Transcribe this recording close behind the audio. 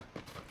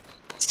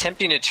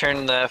tempting to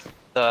turn the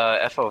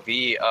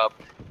FOV up,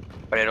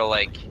 but it'll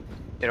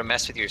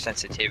mess with your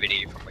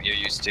sensitivity from what you're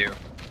used to.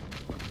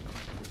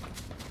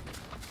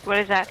 What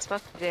is that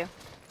supposed to do?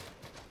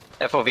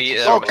 FOV.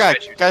 Oh, guys,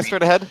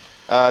 straight ahead.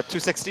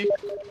 260.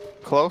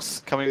 Close.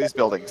 Coming to these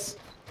buildings.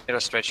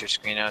 It'll stretch your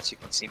screen out so you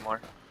can see more.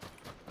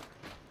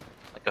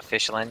 Like a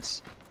fish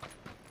lens.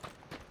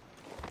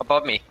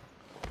 Above me.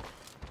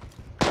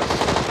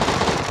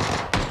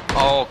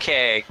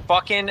 Okay,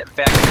 fucking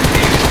back to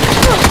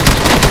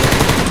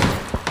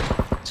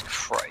Jesus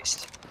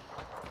Christ.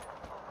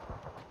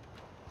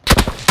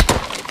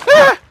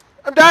 Ah!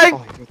 I'm dying!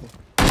 Oh,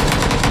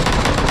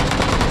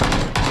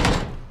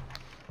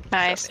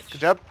 Nice.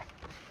 Good job.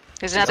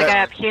 There's another guy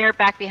up here,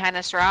 back behind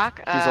this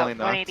rock. He's only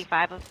knocked.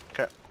 185 of.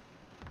 Okay.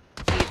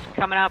 He's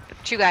coming up.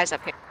 2 guys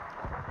up here.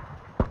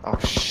 oh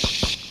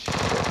shit.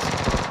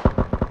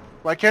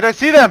 Why can't I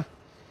see them?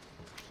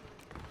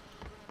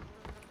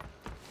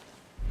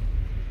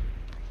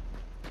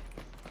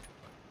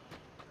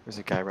 There's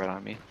a guy right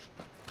on me.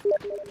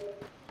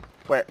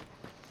 Where?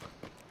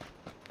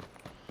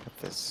 At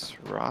this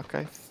rock,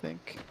 I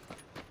think.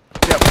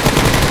 Yep.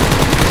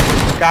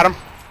 Got him.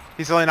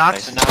 He's only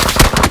knocked. Nice. Mine,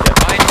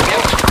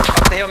 yep.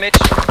 Up the hill, Mitch.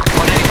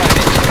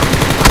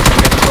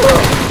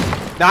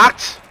 195, Mitch.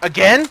 Knocked?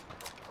 Again?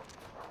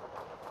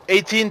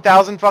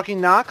 18,000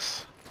 fucking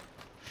knocks?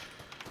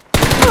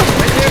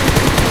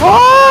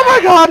 Oh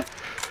my god!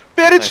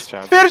 Finish! Nice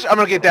job. Finish! I'm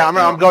gonna get down.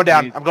 I'm going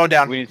down. I'm going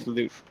down. We need to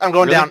loot. I'm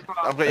going Really?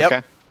 down. Yep.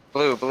 Okay.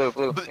 Blue.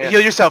 Yeah. Heal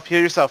yourself. Heal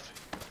yourself.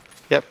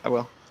 Yep, I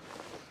will.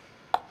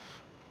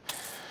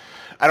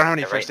 I don't have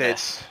any Yeah, right first there.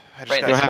 aids. I just Right got You don't